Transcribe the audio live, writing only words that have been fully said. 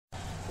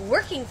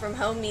Working from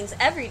home means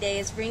every day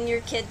is bring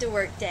your kid to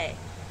work day.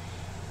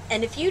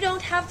 And if you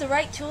don't have the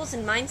right tools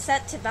and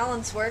mindset to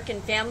balance work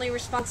and family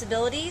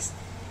responsibilities,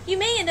 you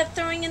may end up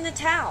throwing in the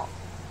towel.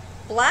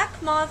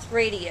 Black Moth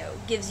Radio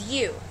gives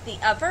you the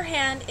upper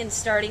hand in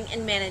starting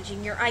and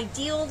managing your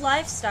ideal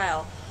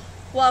lifestyle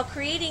while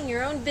creating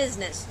your own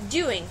business,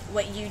 doing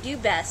what you do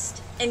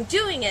best, and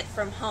doing it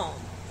from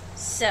home.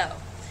 So,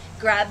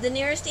 grab the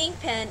nearest ink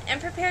pen and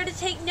prepare to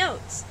take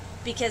notes,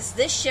 because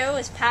this show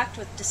is packed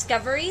with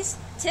discoveries,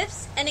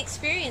 tips, and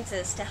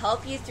experiences to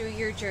help you through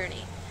your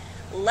journey.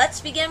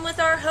 Let's begin with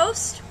our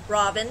host,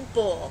 Robin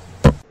Bull.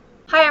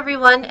 Hi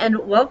everyone,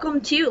 and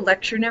welcome to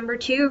lecture number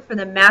 2 for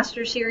the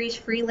Master Series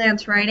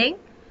Freelance Writing.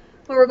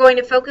 What we're going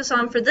to focus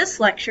on for this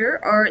lecture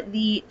are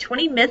the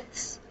 20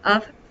 myths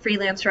of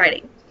freelance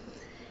writing.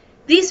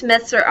 These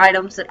myths are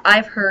items that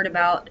I've heard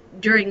about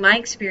during my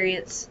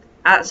experience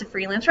as a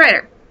freelance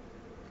writer.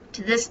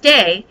 To this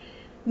day,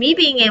 me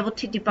being able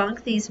to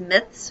debunk these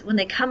myths when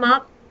they come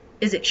up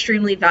is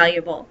extremely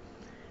valuable.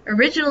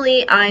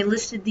 Originally, I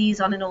listed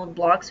these on an old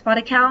Blogspot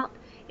account.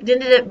 It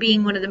ended up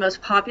being one of the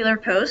most popular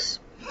posts.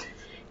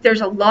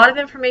 There's a lot of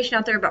information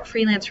out there about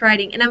freelance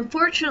writing, and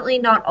unfortunately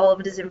not all of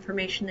it is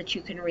information that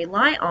you can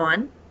rely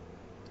on.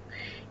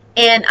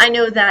 And I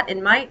know that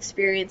in my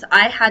experience,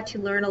 I had to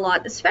learn a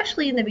lot,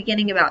 especially in the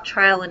beginning, about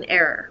trial and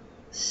error.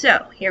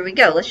 So, here we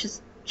go. Let's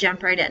just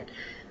jump right in.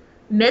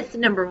 Myth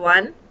number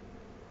 1,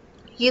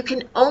 you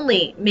can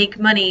only make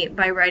money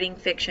by writing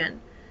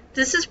fiction.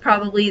 This is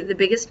probably the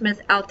biggest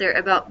myth out there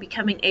about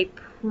becoming a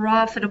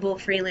profitable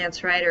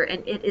freelance writer,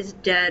 and it is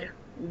dead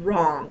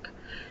wrong.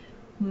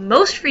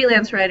 Most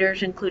freelance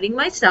writers, including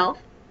myself,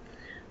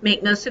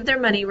 make most of their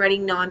money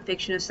writing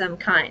nonfiction of some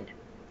kind.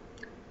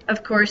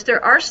 Of course,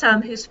 there are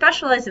some who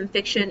specialize in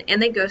fiction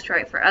and they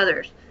ghostwrite for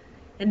others.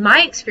 In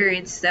my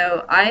experience,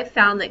 though, I have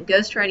found that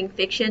ghostwriting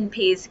fiction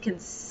pays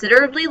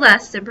considerably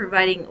less than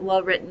providing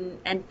well-written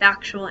and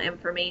factual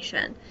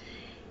information.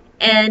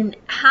 And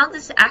how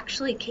this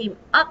actually came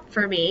up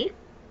for me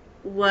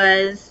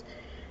was,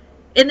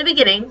 in the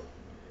beginning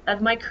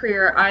of my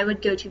career, I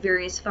would go to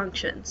various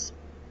functions.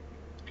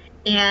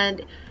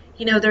 And,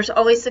 there's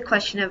always the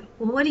question of,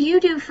 well, what do you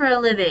do for a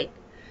living?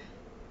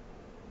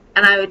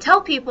 And I would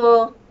tell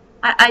people,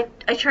 I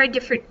tried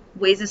different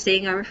ways of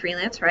saying I'm a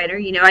freelance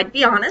writer. I'd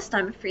be honest,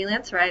 I'm a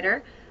freelance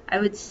writer. I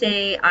would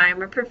say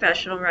I'm a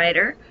professional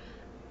writer.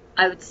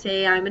 I would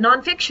say I'm a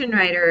nonfiction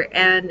writer.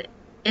 And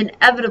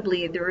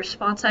inevitably, the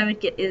response I would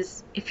get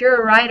is, if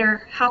you're a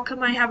writer, how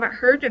come I haven't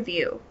heard of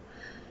you?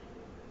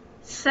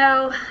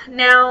 So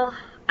now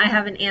I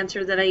have an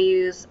answer that I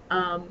use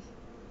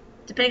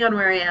depending on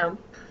where I am.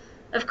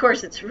 Of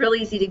course, it's real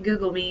easy to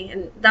Google me,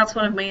 and that's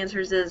one of my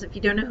answers is, if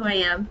you don't know who I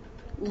am,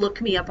 look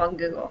me up on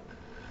Google.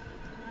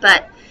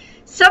 But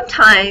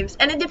sometimes,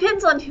 and it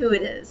depends on who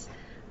it is,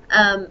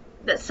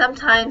 but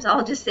sometimes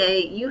I'll just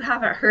say, you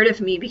haven't heard of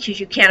me because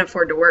you can't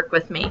afford to work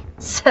with me.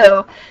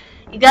 So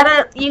you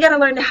gotta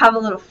learn to have a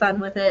little fun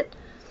with it.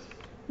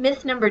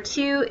 Myth number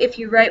 2, if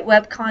you write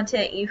web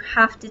content, you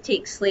have to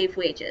take slave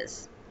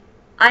wages.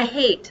 I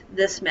hate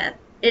this myth.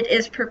 It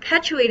is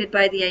perpetuated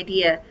by the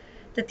idea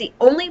that the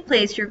only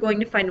place you're going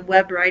to find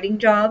web writing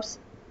jobs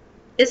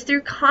is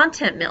through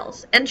content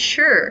mills. And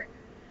sure,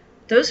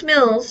 those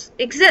mills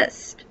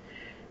exist.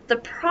 The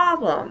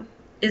problem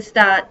is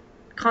that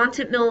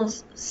content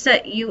mills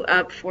set you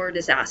up for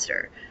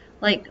disaster.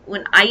 Like,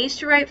 when I used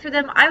to write for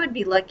them, I would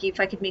be lucky if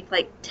I could make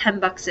like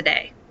 $10 a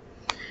day.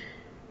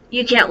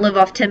 You can't live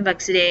off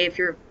 $10 a day if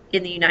you're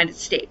in the United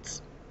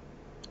States.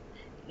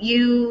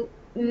 You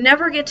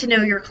never get to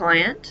know your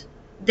client.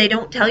 They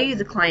don't tell you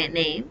the client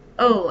name.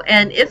 Oh,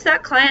 and if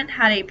that client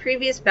had a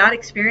previous bad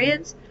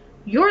experience,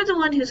 you're the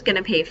one who's going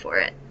to pay for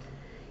it.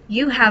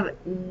 You have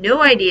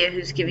no idea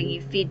who's giving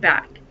you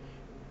feedback,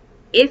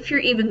 if you're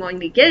even going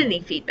to get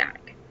any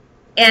feedback.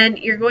 And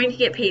you're going to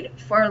get paid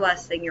far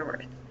less than you're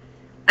worth.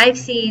 I've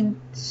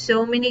seen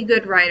so many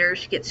good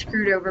writers get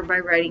screwed over by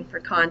writing for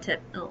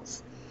content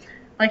mills.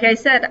 Like I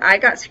said, I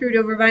got screwed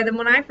over by them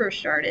when I first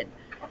started.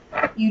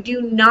 You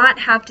do not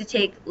have to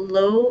take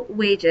low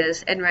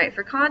wages and write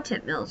for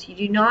content mills. You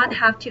do not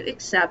have to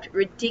accept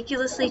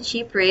ridiculously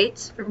cheap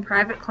rates from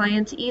private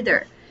clients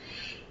either.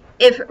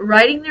 If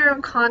writing their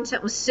own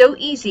content was so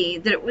easy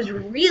that it was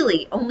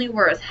really only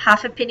worth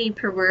half a penny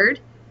per word,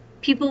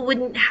 people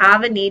wouldn't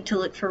have a need to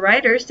look for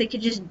writers. They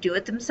could just do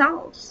it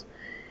themselves.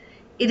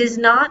 It is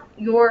not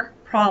your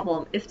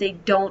problem if they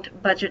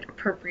don't budget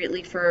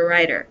appropriately for a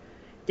writer.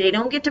 They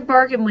don't get to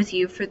bargain with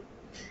you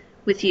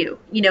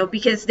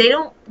because they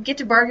don't get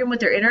to bargain with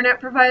their internet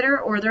provider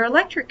or their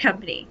electric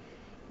company.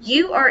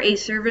 You are a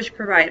service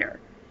provider,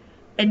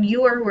 and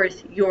you are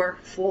worth your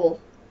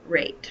full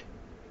rate.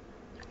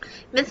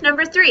 Myth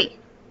number 3,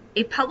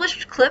 a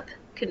published clip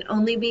can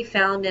only be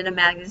found in a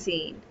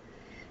magazine.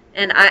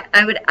 And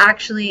I would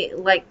actually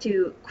like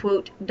to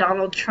quote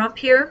Donald Trump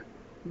here.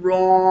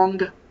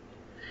 Wrong.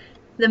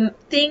 The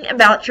thing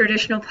about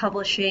traditional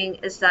publishing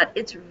is that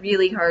it's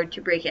really hard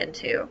to break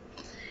into.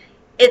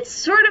 it's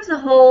sort of the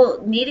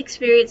whole need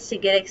experience to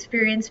get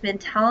experience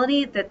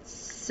mentality that's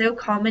so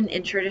common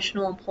in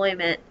traditional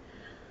employment.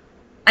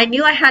 I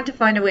knew I had to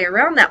find a way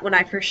around that when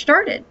I first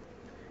started.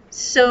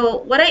 So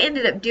what I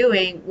ended up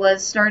doing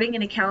was starting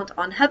an account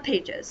on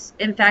HubPages.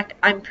 In fact,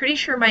 I'm pretty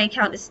sure my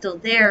account is still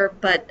there,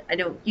 but I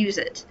don't use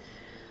it.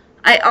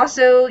 I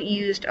also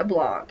used a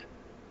blog.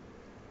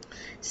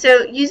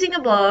 So using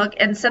a blog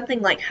and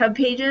something like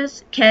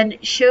HubPages can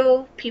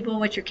show people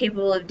what you're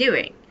capable of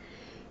doing.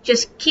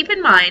 Just keep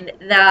in mind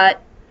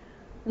that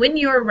when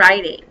you're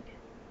writing,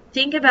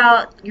 think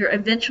about your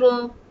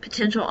eventual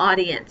potential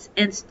audience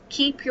and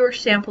keep your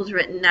samples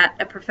written at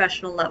a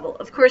professional level.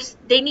 Of course,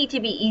 they need to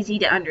be easy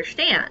to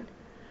understand.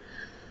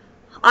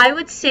 I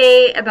would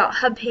say about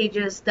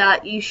HubPages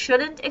that you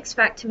shouldn't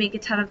expect to make a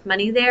ton of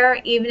money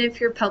there, even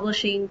if you're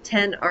publishing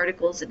 10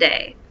 articles a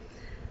day.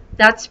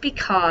 That's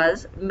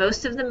because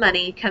most of the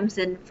money comes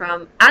in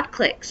from ad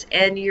clicks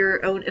and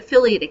your own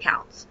affiliate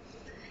accounts.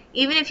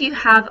 Even if you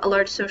have a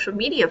large social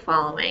media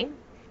following,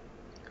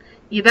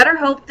 you better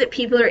hope that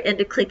people are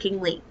into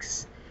clicking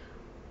links.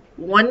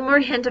 One more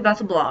hint about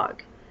the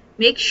blog.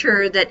 Make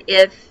sure that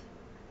if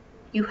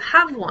you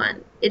have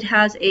one, it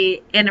has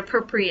an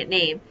appropriate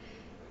name.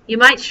 You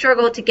might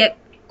struggle to get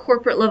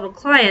corporate level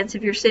clients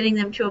if you're sending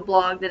them to a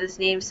blog that is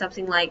named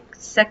something like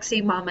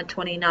Sexy Mama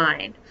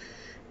 29.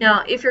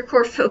 Now, if your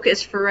core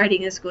focus for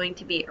writing is going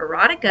to be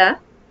erotica,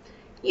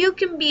 you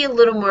can be a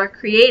little more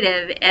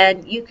creative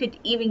and you could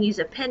even use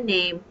a pen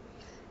name.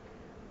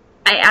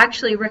 I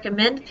actually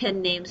recommend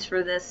pen names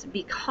for this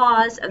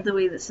because of the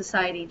way that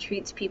society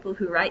treats people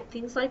who write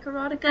things like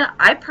erotica.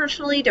 I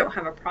personally don't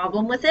have a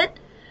problem with it,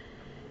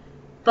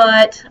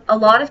 but a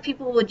lot of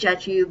people will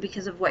judge you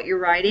because of what you're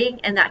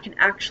writing, and that can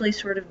actually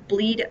sort of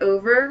bleed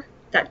over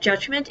that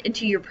judgment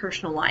into your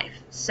personal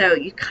life. So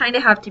you kind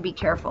of have to be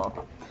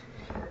careful.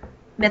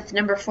 Myth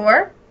number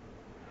 4.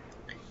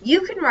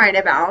 You can write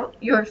about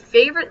your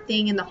favorite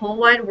thing in the whole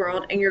wide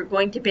world and you're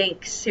going to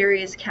bank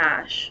serious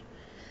cash.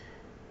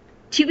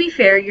 To be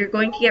fair, you're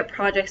going to get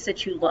projects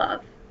that you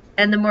love.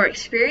 And the more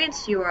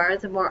experienced you are,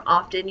 the more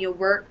often you'll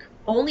work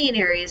only in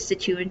areas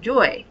that you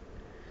enjoy.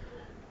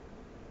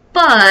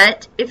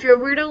 But if you're a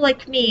weirdo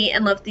like me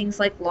and love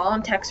things like law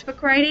and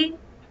textbook writing,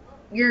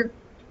 you're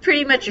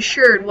pretty much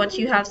assured once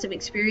you have some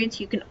experience,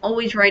 you can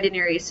always write in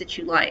areas that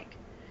you like.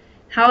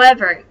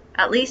 However,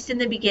 at least in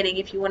the beginning,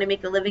 if you want to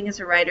make a living as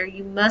a writer,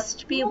 you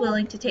must be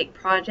willing to take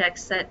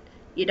projects that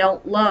you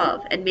don't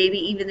love and maybe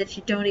even that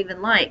you don't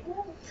even like,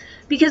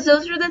 because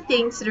those are the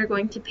things that are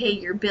going to pay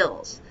your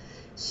bills.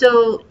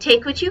 So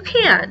take what you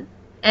can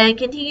and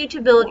continue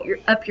to build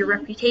up your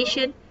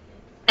reputation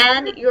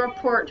and your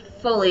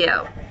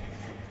portfolio.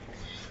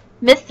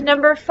 Myth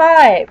number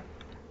 5.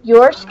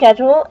 Your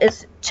schedule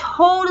is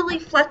totally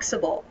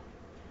flexible.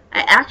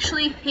 I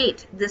actually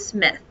hate this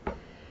myth.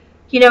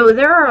 You know,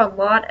 there are a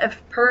lot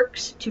of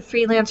perks to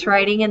freelance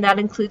writing, and that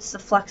includes the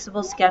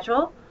flexible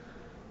schedule.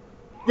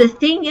 The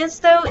thing is,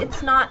 though,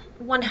 it's not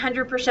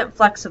 100%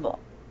 flexible.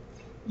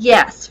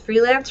 Yes,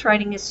 freelance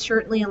writing is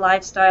certainly a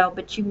lifestyle,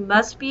 but you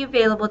must be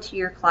available to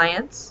your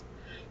clients.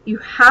 You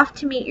have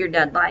to meet your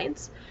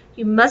deadlines.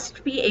 You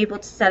must be able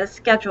to set a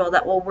schedule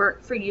that will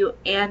work for you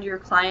and your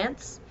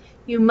clients.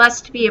 You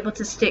must be able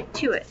to stick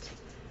to it.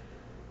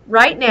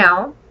 Right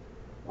now,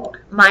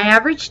 my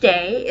average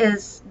day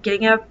is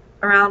getting up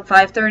around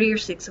 5:30 or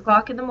 6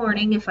 o'clock in the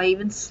morning if I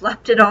even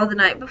slept at all the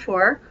night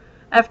before.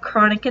 I have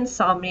chronic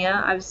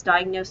insomnia. I was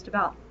diagnosed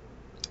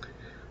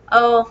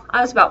I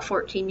was about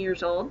 14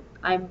 years old.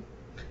 At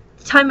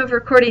the time of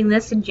recording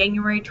this in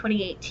January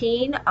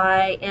 2018,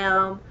 I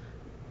am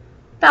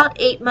about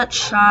 8 months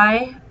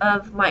shy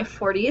of my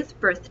 40th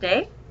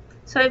birthday.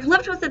 So I've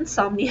lived with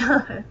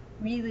insomnia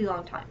a really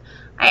long time.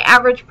 I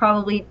average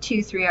probably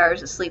 2-3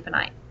 hours of sleep a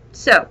night.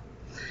 So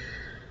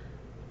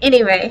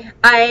anyway,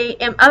 I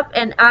am up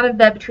and out of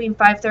bed between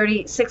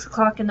 5:30 and 6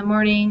 o'clock in the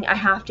morning. I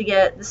have to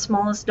get the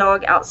smallest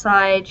dog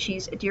outside.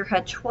 She's a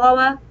deerhead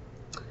chihuahua.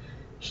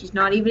 She's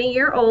not even a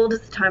year old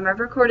at the time I've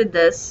recorded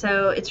this,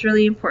 so it's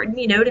really important,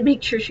 you know, to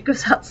make sure she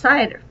goes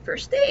outside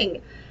first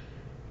thing.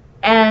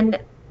 And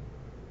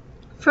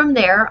from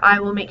there, I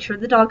will make sure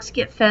the dogs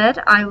get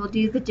fed. I will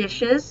do the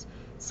dishes.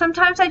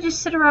 Sometimes I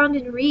just sit around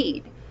and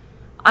read.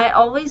 I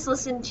always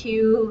listen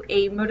to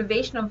a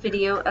motivational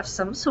video of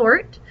some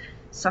sort.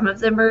 Some of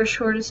them are as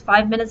short as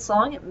 5 minutes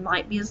long. It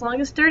might be as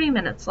long as 30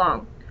 minutes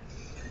long.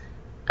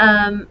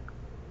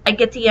 I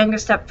get the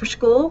youngest up for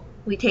school.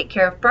 We take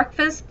care of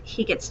breakfast.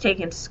 He gets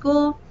taken to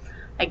school.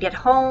 I get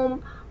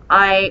home.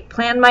 I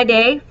plan my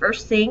day.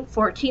 First thing,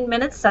 14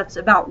 minutes. That's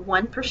about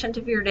 1%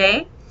 of your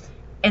day.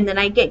 And then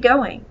I get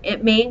going.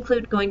 It may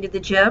include going to the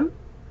gym.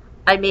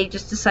 I may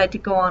just decide to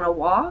go on a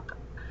walk.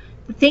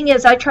 The thing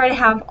is, I try to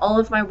have all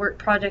of my work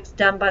projects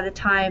done by the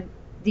time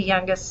the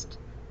youngest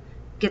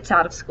gets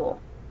out of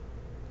school.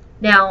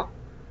 Now,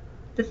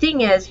 the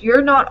thing is,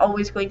 you're not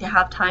always going to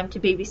have time to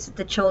babysit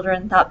the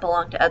children that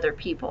belong to other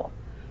people.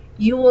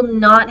 You will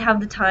not have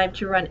the time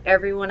to run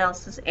everyone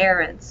else's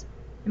errands.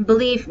 And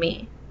believe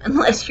me,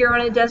 unless you're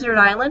on a desert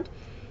island,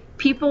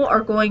 people are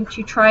going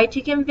to try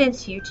to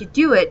convince you to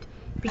do it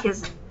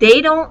because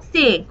they don't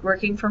think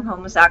working from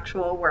home is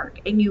actual work,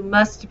 and you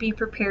must be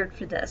prepared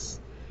for this.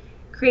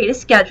 Create a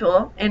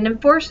schedule and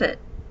enforce it.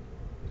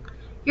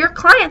 Your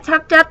clients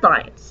have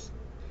deadlines.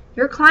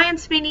 Your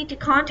clients may need to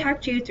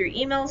contact you through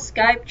email,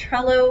 Skype,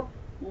 Trello,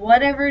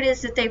 whatever it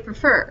is that they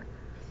prefer.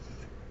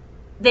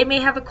 They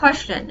may have a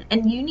question,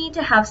 and you need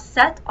to have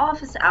set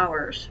office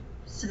hours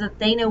so that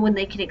they know when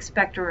they can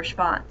expect a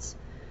response.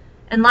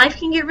 And life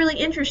can get really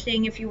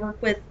interesting if you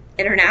work with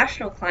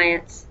international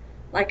clients,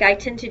 like I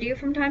tend to do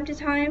from time to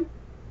time.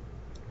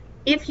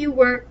 If you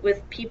work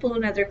with people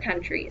in other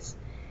countries,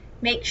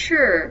 make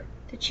sure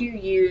that you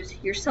use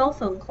your cell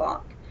phone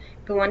clock.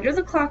 Go under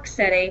the clock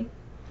setting.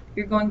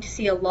 You're going to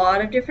see a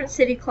lot of different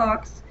city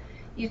clocks.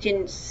 You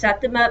can set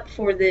them up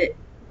for the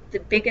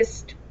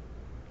biggest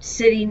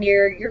city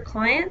near your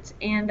client,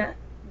 and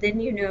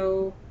then you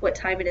know what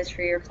time it is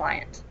for your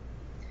client.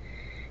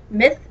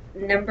 Myth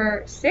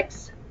number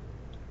 6.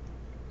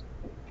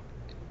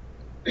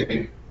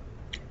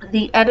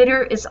 The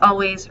editor is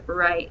always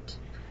right.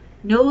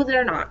 No,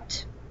 they're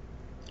not.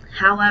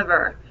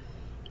 However,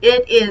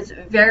 it is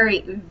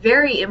very,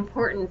 very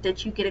important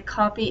that you get a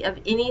copy of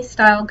any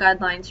style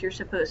guidelines you're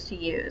supposed to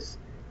use.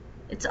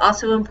 It's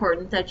also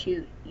important that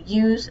you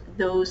use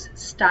those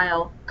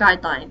style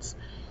guidelines.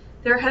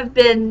 There have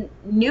been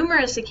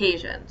numerous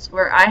occasions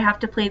where I have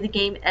to play the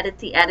game edit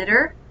the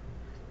editor.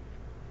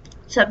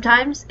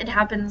 Sometimes it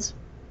happens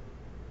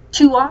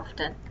too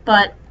often,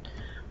 but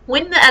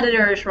when the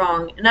editor is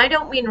wrong, and I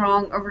don't mean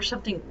wrong over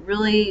something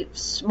really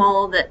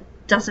small that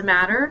doesn't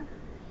matter,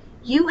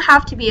 you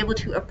have to be able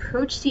to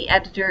approach the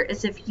editor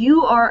as if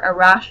you are a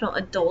rational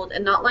adult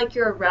and not like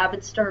you're a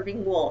rabid,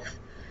 starving wolf,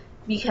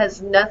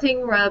 because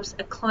nothing rubs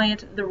a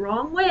client the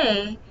wrong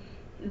way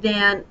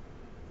than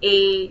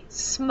a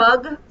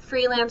smug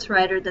freelance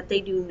writer that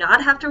they do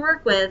not have to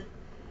work with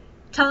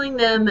telling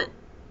them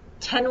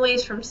 10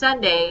 ways from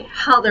Sunday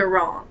how they're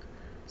wrong.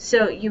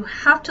 So you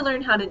have to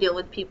learn how to deal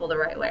with people the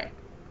right way.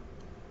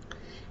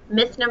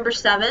 Myth number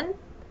 7,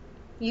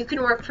 you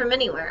can work from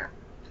anywhere.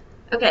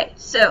 Okay,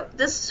 so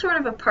this is sort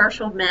of a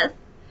partial myth.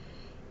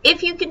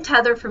 If you can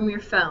tether from your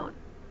phone,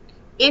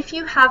 if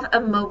you have a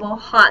mobile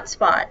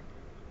hotspot,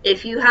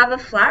 if you have a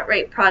flat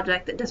rate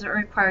project that doesn't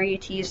require you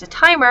to use a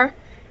timer,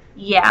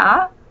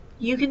 yeah,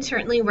 you can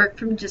certainly work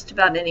from just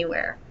about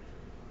anywhere.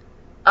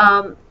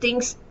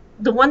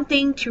 The one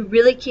thing to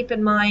really keep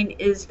in mind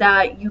is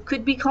that you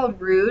could be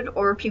called rude,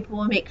 or people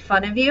will make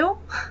fun of you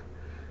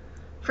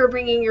for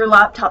bringing your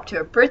laptop to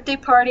a birthday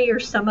party or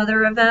some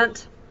other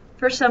event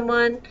for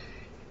someone.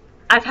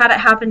 I've had it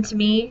happen to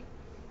me.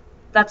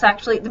 That's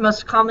actually the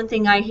most common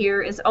thing I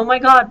hear is, oh my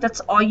God,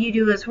 that's all you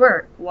do is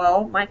work.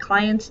 Well, my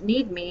clients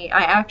need me.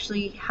 I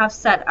actually have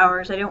set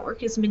hours. I don't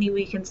work as many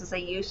weekends as I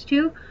used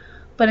to,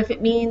 but if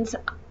it means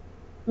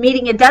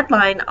meeting a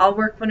deadline, I'll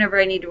work whenever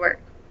I need to work.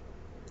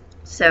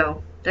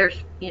 So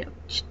there's,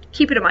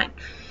 keep it in mind.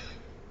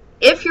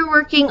 If you're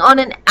working on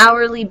an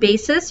hourly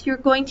basis, you're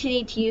going to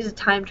need to use a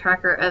time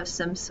tracker of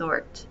some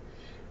sort.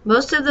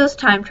 Most of those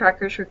time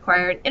trackers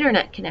require an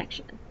internet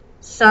connection.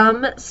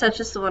 Some, such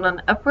as the one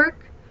on Upwork,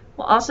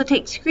 will also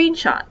take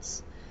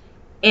screenshots.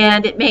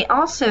 And it may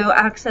also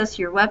access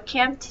your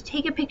webcam to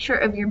take a picture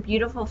of your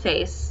beautiful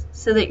face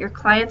so that your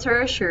clients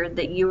are assured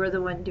that you are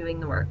the one doing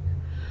the work.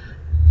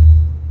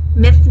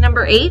 Myth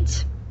number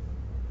 8,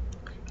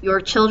 your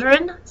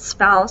children,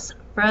 spouse,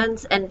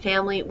 friends, and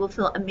family will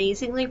feel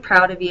amazingly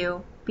proud of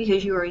you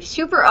because you are a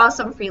super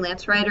awesome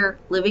freelance writer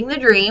living the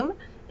dream,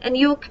 and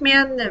you will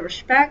command the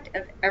respect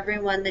of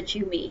everyone that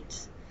you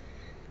meet.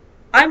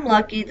 I'm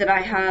lucky that I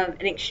have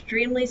an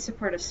extremely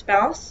supportive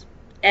spouse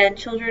and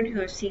children who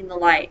have seen the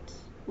light.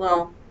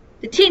 Well,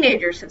 the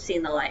teenagers have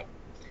seen the light.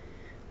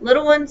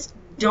 Little ones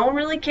don't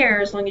really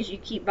care as long as you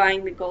keep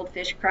buying the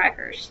goldfish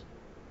crackers.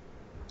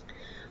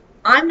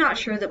 I'm not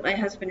sure that my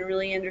husband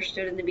really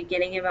understood in the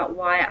beginning about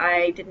why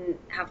I didn't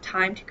have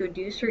time to go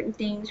do certain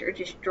things or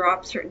just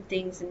drop certain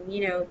things and,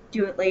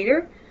 do it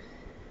later.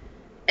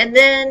 And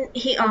then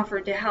he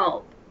offered to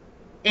help.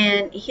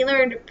 And he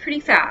learned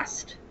pretty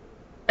fast.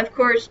 Of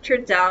course,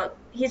 turns out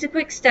he's a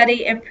quick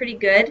study and pretty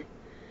good.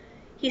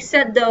 He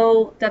said,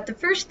 though, that the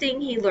first thing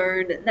he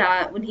learned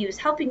that when he was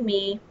helping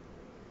me,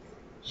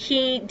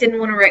 he didn't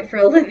want to write for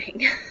a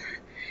living.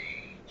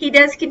 He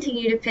does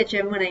continue to pitch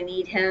in when I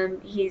need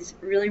him. He's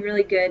really,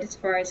 really good as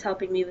far as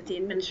helping me with the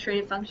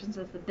administrative functions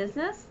of the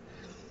business.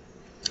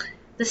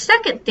 The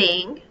second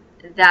thing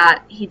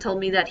that he told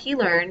me that he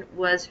learned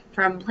was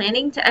from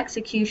planning to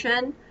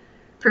execution,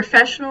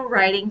 professional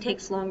writing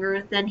takes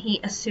longer than he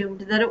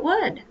assumed that it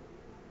would.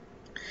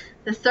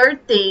 The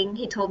third thing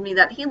he told me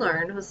that he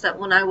learned was that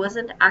when I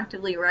wasn't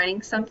actively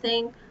writing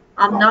something,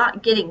 I'm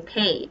not getting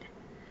paid.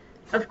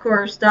 Of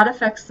course, that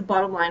affects the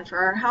bottom line for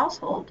our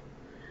household.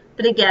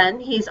 But again,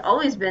 he's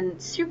always been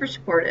super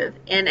supportive,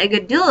 and a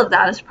good deal of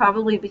that is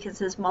probably because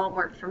his mom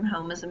worked from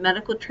home as a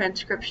medical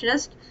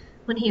transcriptionist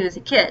when he was a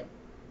kid.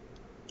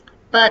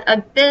 But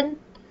I've been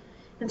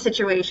in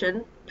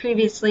situation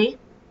previous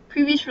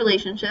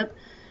relationship,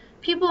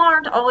 people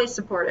aren't always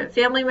supportive.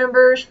 Family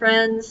members,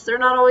 friends, they're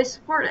not always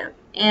supportive.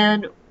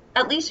 And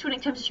at least when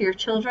it comes to your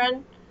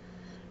children,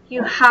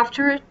 you have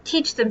to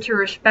teach them to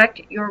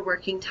respect your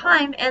working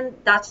time, and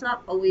that's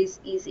not always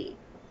easy.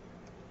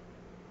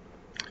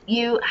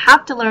 You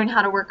have to learn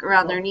how to work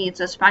around their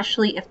needs,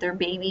 especially if they're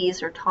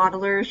babies or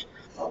toddlers.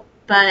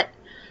 But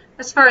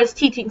as far as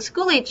teaching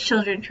school-age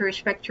children to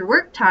respect your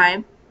work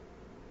time,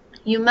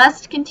 you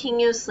must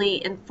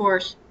continuously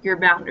enforce your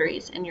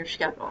boundaries and your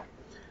schedule.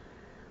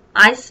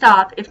 I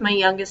stop if my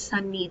youngest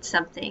son needs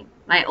something.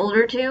 My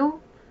older two,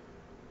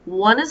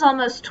 one is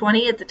almost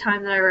 20 at the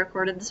time that I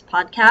recorded this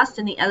podcast,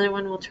 and the other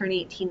one will turn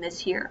 18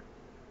 this year.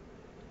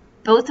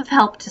 Both have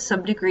helped to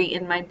some degree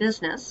in my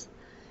business.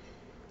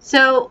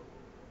 So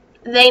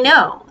they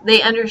know,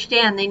 they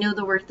understand, they know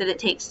the work that it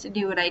takes to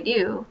do what I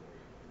do.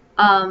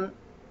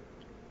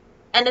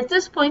 And at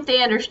this point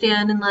they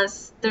understand,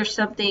 unless there's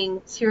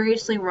something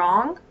seriously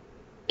wrong,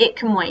 it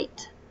can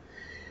wait.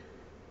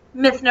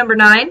 Myth number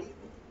 9.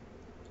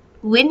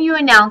 When you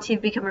announce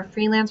you've become a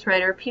freelance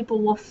writer, people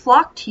will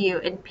flock to you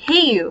and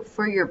pay you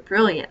for your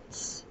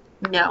brilliance.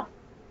 No,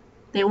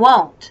 they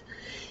won't.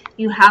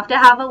 You have to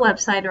have a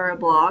website or a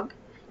blog.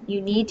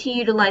 You need to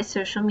utilize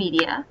social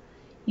media.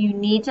 You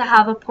need to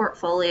have a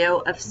portfolio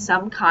of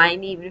some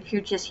kind, even if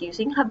you're just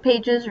using hub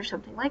pages or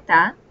something like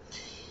that.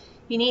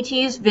 You need to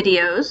use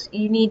videos.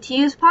 You need to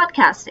use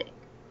podcasting.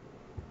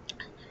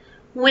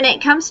 When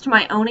it comes to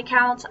my own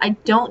accounts, I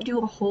don't do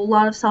a whole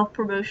lot of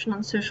self-promotion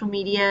on social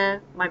media,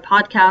 my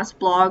podcasts,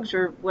 blogs,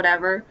 or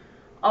whatever.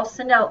 I'll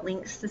send out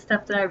links to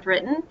stuff that I've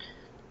written,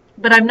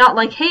 but I'm not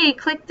like, hey,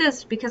 click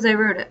this because I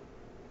wrote it.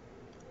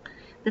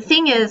 The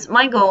thing is,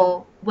 my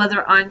goal,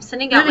 whether I'm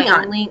sending out my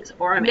own links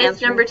or I'm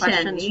answering questions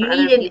for other people,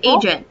 you need an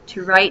agent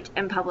to write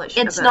and publish.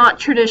 It's not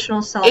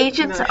traditional self-promotion.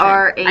 Agents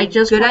are a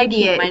good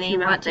idea if you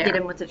want to get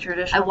in with a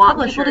traditional publisher. I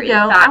want people to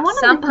go. I want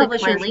some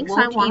publishers links.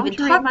 I want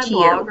even talk to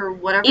you or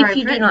whatever if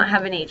you do not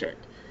have an agent.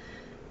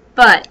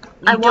 But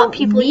I want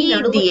people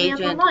to know the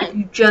agent if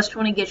you just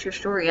want to get your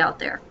story out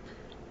there.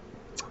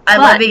 I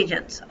love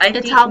agents. I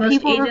think how most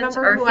people agents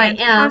remember who I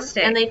am,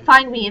 and they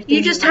find me if they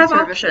you just have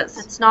options.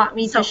 It's not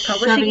me just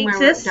shoving my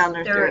work down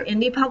their throat. There are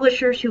indie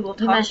publishers who will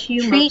talk to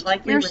you most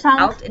likely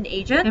without an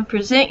agent and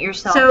present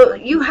yourself. So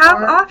like you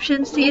have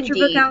options to get your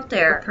book out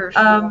there.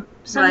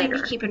 Something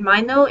to keep in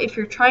mind though, if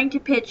you're trying to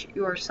pitch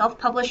your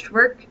self-published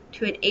work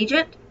to an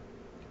agent,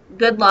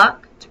 good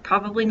luck. It's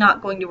probably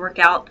not going to work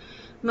out.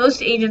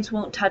 Most agents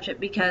won't touch it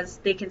because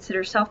they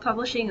consider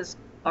self-publishing as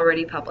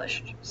already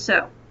published.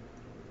 So.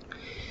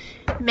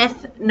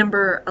 Myth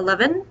number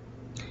 11.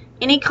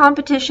 Any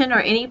competition or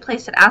any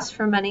place that asks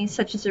for money,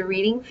 such as a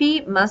reading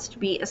fee, must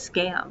be a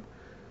scam.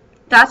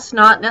 That's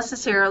not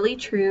necessarily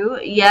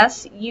true.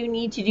 Yes, you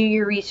need to do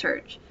your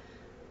research.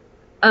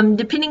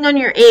 Depending on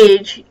your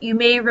age, you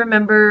may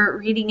remember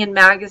reading in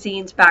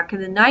magazines back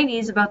in the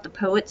 90s about the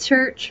poet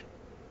search.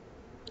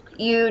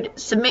 You'd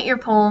submit your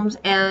poems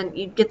and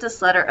you'd get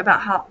this letter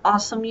about how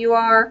awesome you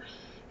are.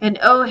 And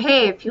oh,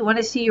 hey, if you want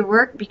to see your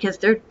work, because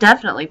they're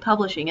definitely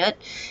publishing it,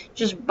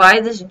 just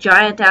buy this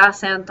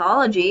giant-ass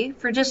anthology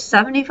for just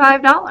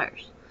 $75.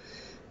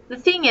 The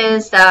thing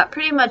is that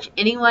pretty much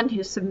anyone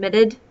who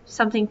submitted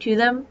something to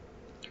them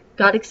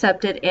got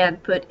accepted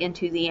and put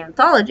into the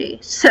anthology.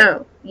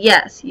 So,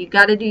 yes, you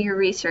got to do your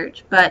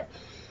research. But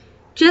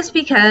just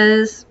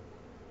because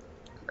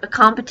a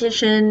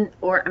competition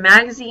or a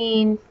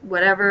magazine,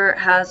 whatever,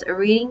 has a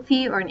reading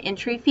fee or an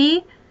entry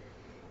fee,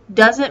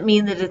 doesn't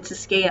mean that it's a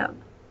scam.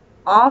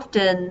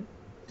 Often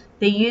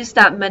they use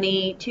that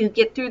money to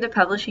get through the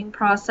publishing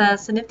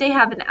process, and if they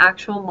have an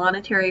actual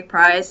monetary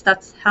prize,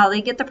 that's how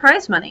they get the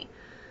prize money.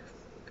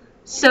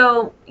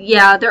 So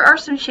yeah, there are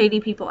some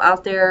shady people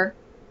out there,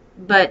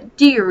 but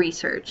do your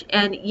research.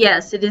 And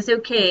yes, it is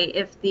okay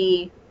if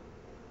the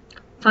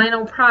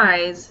final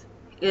prize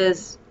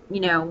is, you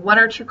know, 1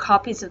 or 2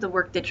 copies of the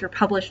work that you're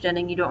published in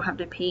and you don't have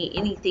to pay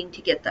anything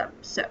to get them.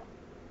 So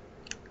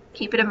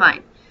keep it in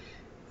mind.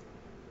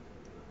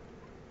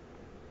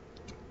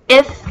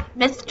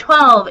 Myth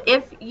 12,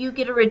 if you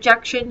get a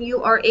rejection,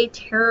 you are a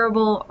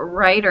terrible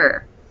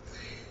writer.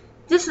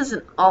 This is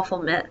an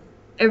awful myth.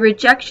 A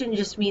rejection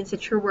just means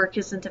that your work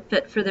isn't a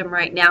fit for them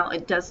right now.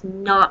 It does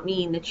not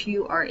mean that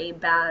you are a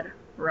bad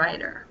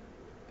writer.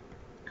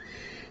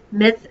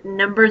 Myth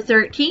number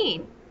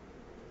 13,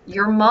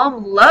 your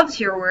mom loves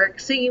your work,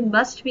 so you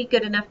must be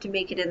good enough to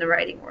make it in the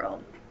writing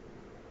world.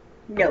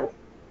 No.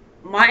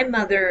 My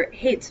mother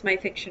hates my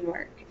fiction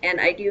work, and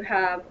I do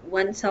have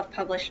one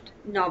self-published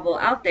novel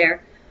out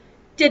there.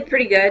 Did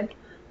pretty good.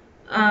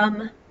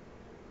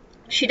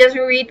 She doesn't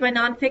read my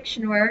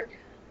nonfiction work.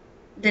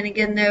 Then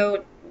again,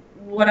 though,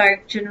 what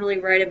I generally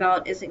write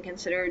about isn't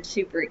considered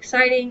super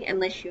exciting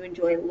unless you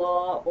enjoy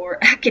law or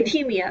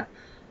academia.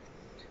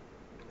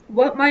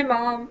 What my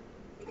mom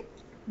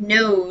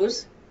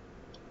knows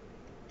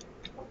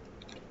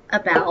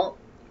about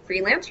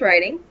freelance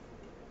writing,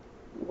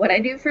 what I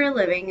do for a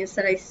living, is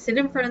that I sit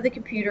in front of the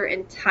computer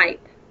and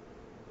type.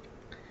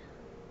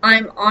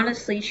 I'm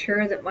honestly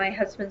sure that my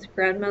husband's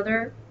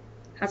grandmother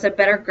has a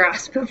better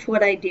grasp of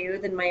what I do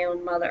than my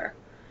own mother.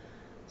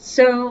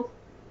 So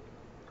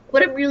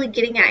what I'm really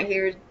getting at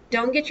here is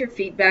don't get your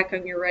feedback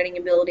on your writing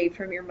ability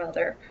from your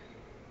mother.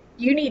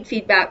 You need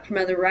feedback from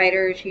other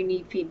writers, you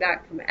need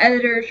feedback from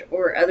editors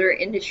or other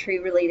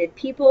industry-related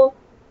people.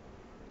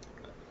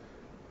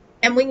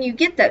 And when you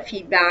get that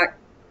feedback,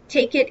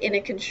 take it in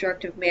a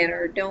constructive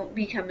manner. Don't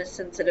become a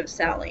sensitive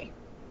Sally.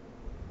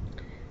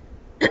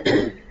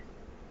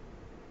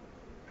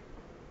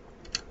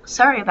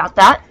 Sorry about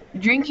that.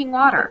 Drinking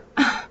water.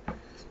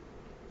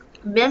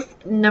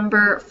 Myth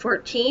number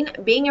 14,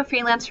 being a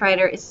freelance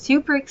writer is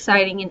super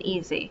exciting and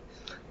easy.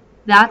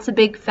 That's a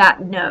big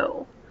fat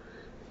no.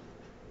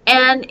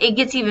 And it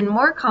gets even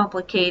more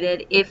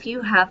complicated if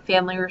you have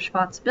family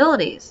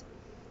responsibilities.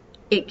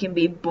 It can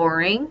be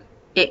boring.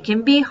 It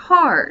can be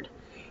hard.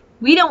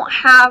 We don't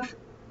have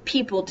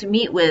people to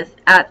meet with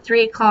at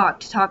 3 o'clock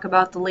to talk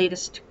about the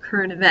latest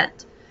current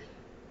event.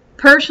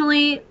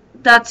 Personally,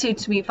 that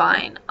suits me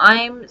fine.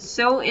 I'm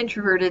so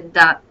introverted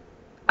that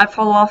I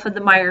fall off of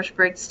the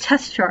Myers-Briggs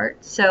test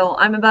chart, so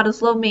I'm about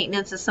as low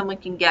maintenance as someone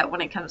can get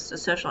when it comes to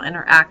social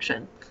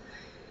interaction.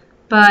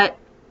 But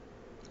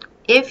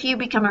if you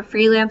become a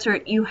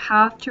freelancer, you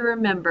have to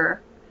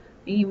remember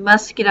you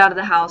must get out of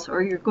the house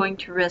or you're going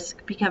to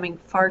risk becoming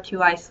far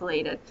too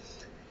isolated.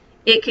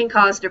 It can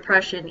cause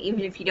depression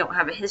even if you don't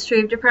have a history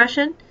of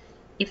depression.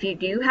 If you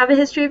do have a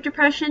history of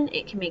depression,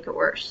 it can make it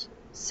worse.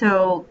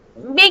 So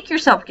make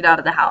yourself get out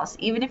of the house,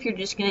 even if you're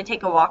just going to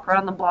take a walk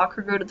around the block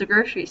or go to the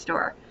grocery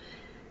store.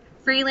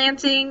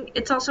 Freelancing,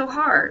 it's also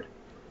hard.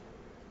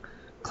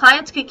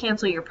 Clients could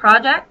cancel your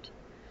project,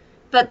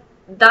 but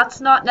that's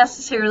not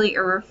necessarily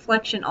a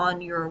reflection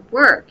on your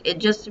work. It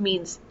just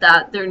means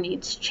that their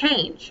needs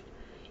change.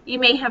 You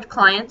may have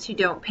clients who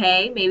don't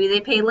pay. Maybe they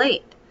pay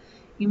late.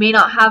 You may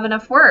not have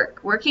enough work.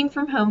 Working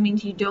from home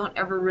means you don't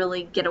ever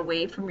really get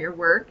away from your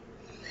work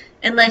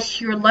unless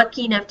you're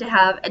lucky enough to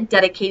have a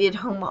dedicated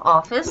home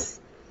office.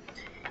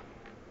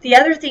 The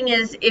other thing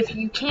is, if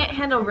you can't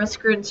handle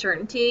risk or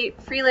uncertainty,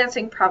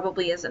 freelancing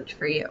probably isn't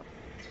for you.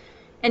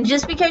 And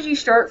just because you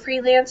start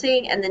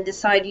freelancing and then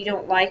decide you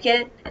don't like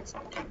it, it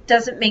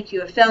doesn't make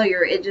you a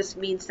failure. It just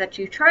means that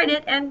you tried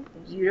it and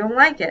you don't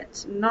like it.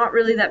 It's not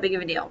really that big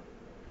of a deal.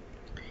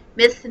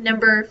 Myth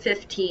number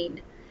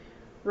 15.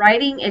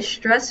 Writing is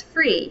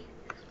stress-free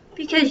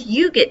because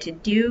you get to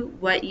do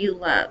what you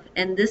love.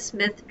 And this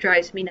myth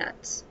drives me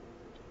nuts.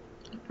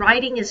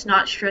 Writing is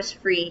not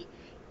stress-free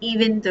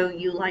even though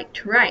you like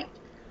to write.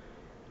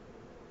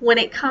 When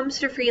it comes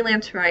to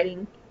freelance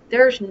writing,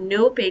 there's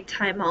no paid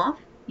time off.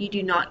 You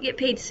do not get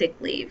paid sick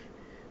leave.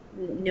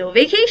 No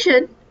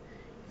vacation.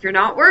 If you're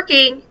not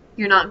working,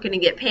 you're not going to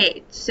get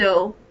paid.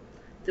 So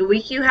the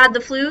week you had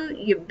the flu,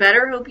 you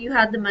better hope you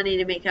had the money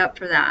to make up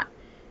for that.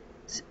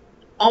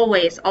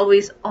 Always,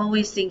 always,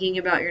 always thinking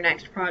about your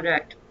next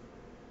project.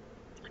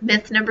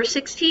 Myth number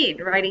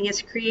 16, writing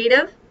is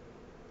creative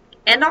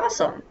and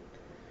awesome.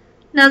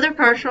 Another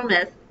partial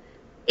myth,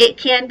 it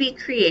can be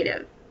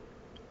creative,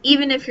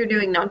 even if you're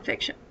doing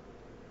nonfiction.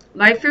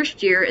 My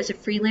first year as a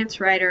freelance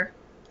writer,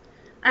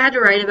 I had to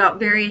write about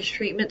various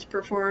treatments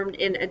performed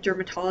in a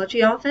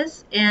dermatology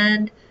office,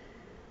 and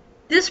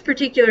this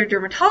particular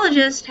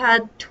dermatologist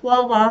had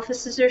 12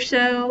 offices or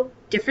so,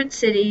 different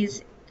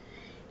cities.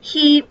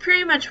 He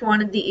pretty much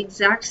wanted the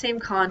exact same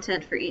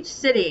content for each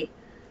city.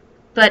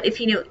 But if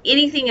you know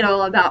anything at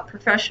all about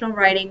professional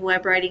writing,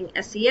 web writing,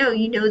 SEO,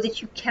 you know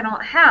that you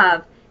cannot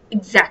have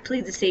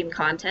exactly the same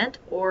content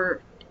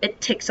or it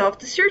ticks off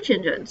the search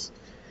engines.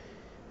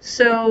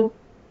 So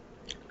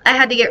I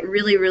had to get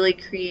really, really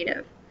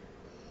creative.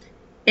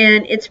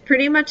 And it's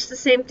pretty much the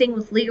same thing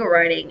with legal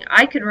writing.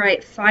 I could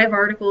write 5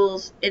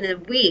 articles in a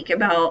week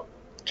about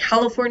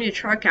California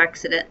truck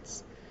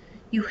accidents.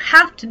 You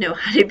have to know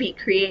how to be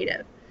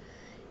creative.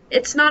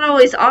 It's not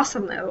always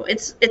awesome though.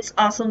 It's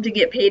awesome to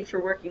get paid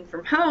for working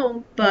from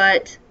home,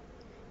 but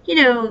you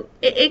know,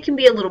 it can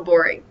be a little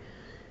boring.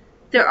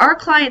 There are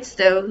clients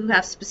though who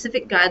have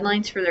specific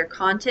guidelines for their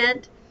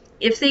content.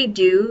 If they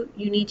do,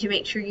 you need to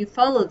make sure you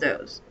follow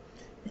those.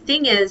 The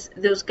thing is,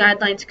 those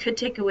guidelines could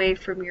take away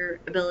from your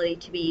ability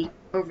to be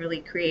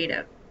overly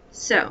creative.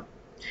 So,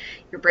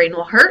 your brain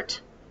will hurt,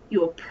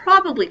 you will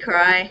probably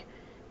cry,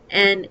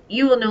 and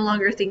you will no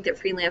longer think that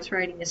freelance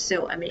writing is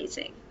so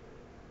amazing.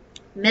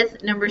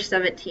 Myth number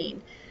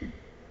 17.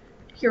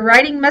 Your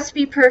writing must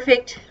be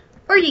perfect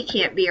or you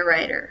can't be a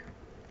writer.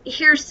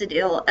 Here's the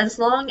deal. As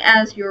long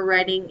as your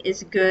writing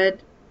is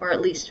good or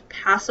at least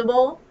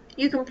passable,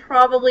 you can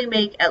probably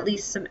make at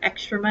least some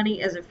extra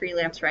money as a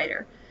freelance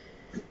writer.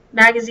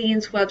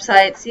 Magazines,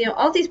 websites,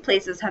 all these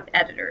places have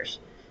editors.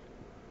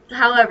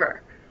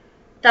 However,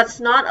 that's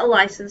not a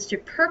license to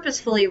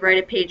purposefully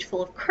write a page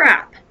full of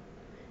crap.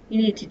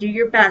 You need to do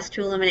your best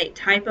to eliminate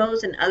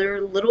typos and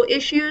other little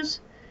issues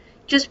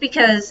just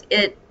because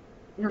it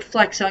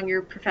reflects on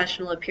your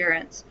professional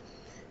appearance.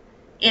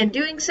 And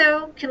doing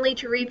so can lead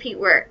to repeat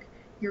work.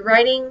 Your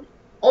writing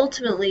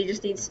ultimately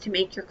just needs to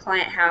make your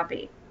client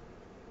happy.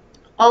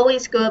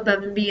 Always go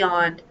above and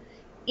beyond,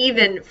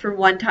 even for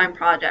one-time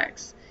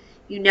projects.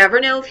 You never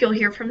know if you'll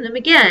hear from them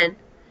again,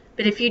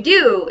 But if you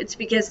do, it's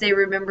because they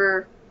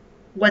remember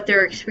what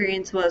their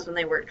experience was when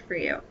they worked for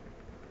you.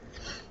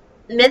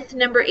 Myth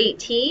number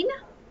 18,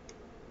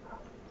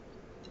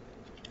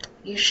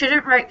 you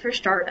shouldn't write for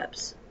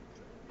startups.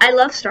 I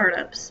love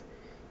startups.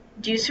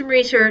 Do some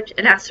research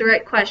and ask the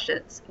right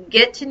questions.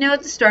 Get to know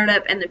the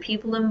startup and the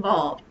people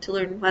involved to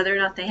learn whether or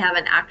not they have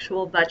an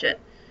actual budget.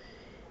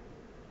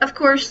 Of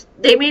course,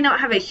 they may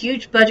not have a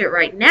huge budget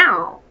right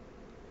now,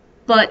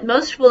 but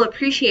most will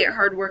appreciate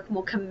hard work and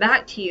will come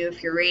back to you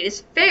if your rate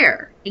is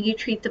fair and you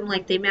treat them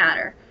like they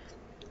matter.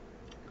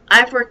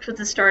 I've worked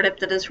with a startup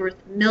that is worth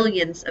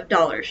millions of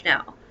dollars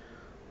now.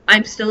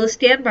 I'm still a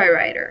standby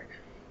writer.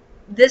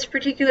 This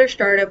particular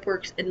startup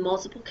works in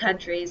multiple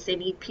countries. They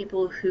need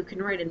people who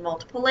can write in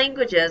multiple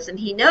languages, and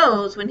he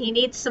knows when he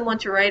needs someone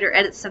to write or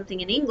edit something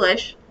in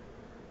English,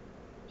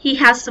 he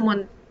has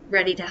someone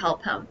ready to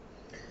help him.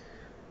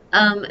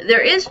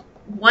 There is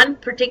one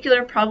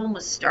particular problem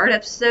with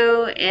startups,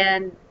 though,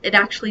 and it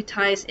actually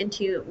ties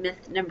into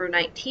myth number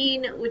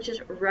 19, which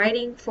is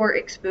writing for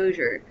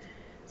exposure.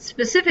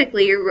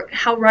 Specifically,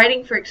 how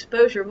writing for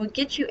exposure will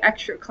get you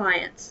extra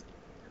clients.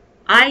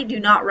 I do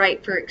not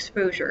write for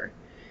exposure.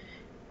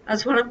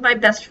 As one of my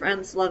best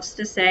friends loves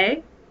to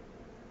say,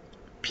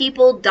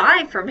 people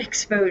die from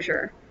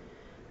exposure.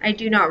 I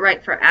do not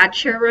write for ad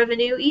share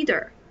revenue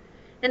either.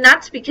 And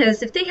that's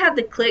because if they had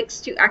the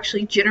clicks to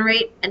actually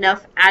generate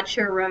enough ad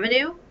share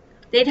revenue,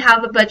 they'd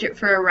have a budget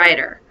for a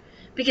writer.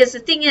 Because the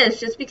thing is,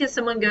 just because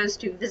someone goes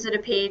to visit a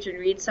page and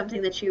read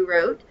something that you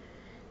wrote,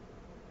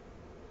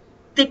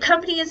 the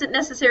company isn't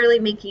necessarily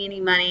making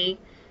any money.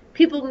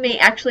 People may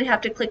actually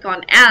have to click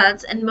on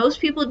ads, and most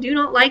people do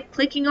not like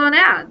clicking on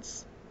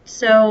ads.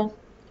 So,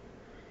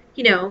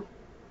 you know,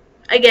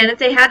 again, if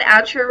they had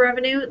ad share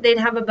revenue, they'd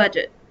have a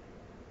budget.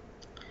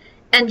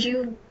 And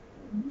you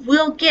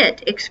will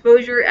get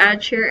exposure,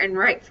 ad share, and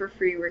write for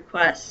free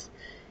requests.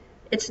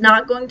 It's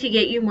not going to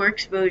get you more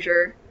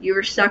exposure. You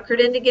are suckered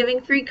into giving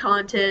free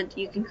content.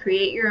 You can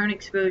create your own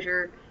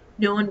exposure.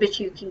 No one but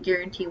you can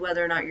guarantee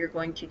whether or not you're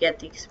going to get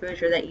the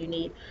exposure that you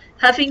need.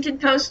 Huffington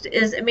Post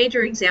is a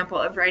major example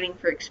of writing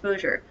for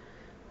exposure.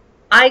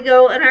 I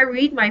go and I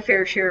read my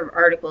fair share of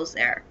articles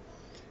there.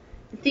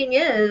 The thing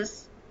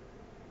is,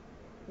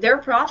 they're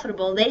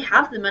profitable. They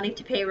have the money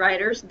to pay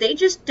writers. They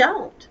just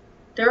don't.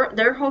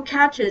 Their whole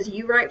catch is,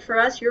 you write for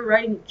us, you're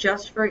writing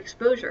just for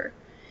exposure.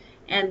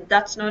 And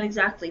that's not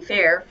exactly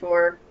fair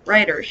for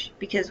writers,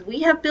 because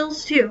we have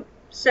bills too.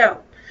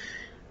 So,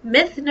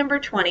 myth number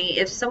 20,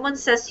 if someone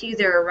says to you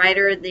they're a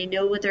writer, they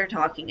know what they're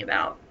talking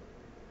about.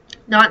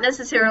 Not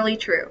necessarily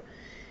true.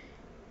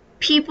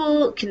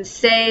 People can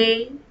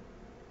say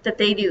that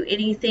they do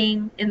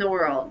anything in the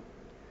world.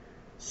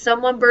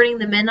 Someone burning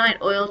the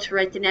midnight oil to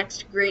write the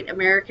next great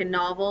American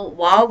novel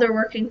while they're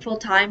working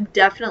full-time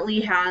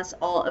definitely has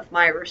all of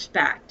my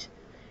respect.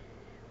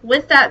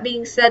 With that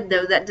being said,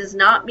 though, that does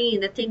not mean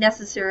that they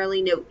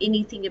necessarily know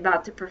anything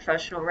about the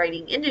professional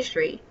writing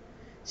industry.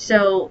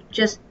 So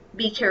just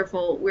be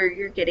careful where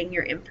you're getting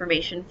your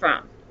information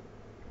from.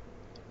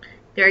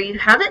 There you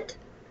have it,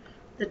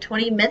 the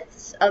 20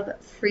 myths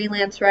of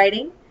freelance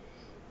writing.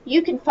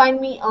 You can find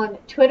me on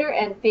Twitter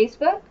and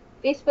Facebook,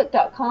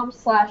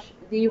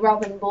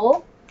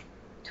 facebook.com/therobinbull,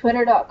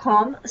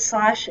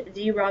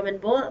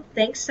 twitter.com/therobinbull.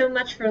 Thanks so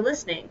much for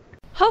listening.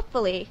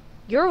 Hopefully,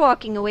 you're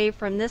walking away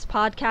from this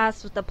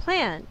podcast with a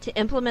plan to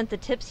implement the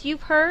tips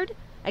you've heard,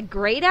 a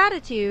great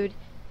attitude,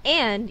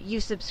 and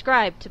you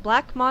subscribe to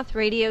Black Moth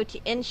Radio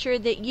to ensure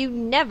that you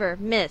never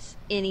miss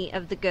any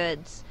of the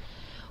goods.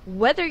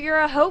 Whether you're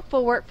a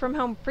hopeful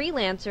work-from-home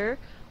freelancer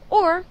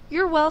or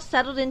you're well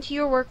settled into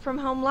your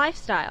work-from-home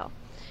lifestyle,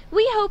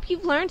 we hope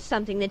you've learned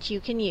something that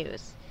you can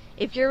use.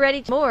 If you're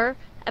ready to more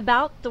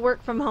about the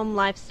work-from-home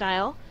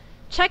lifestyle,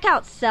 check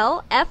out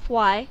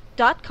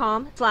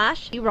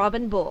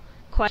sellfy.com/therobinbull.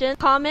 Questions,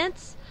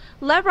 comments?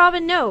 Let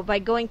Robin know by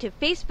going to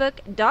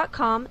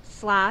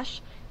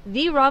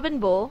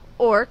facebook.com/therobinbull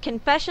or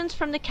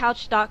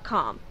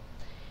confessionsfromthecouch.com.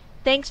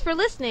 Thanks for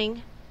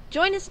listening.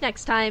 Join us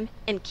next time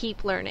and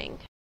keep learning.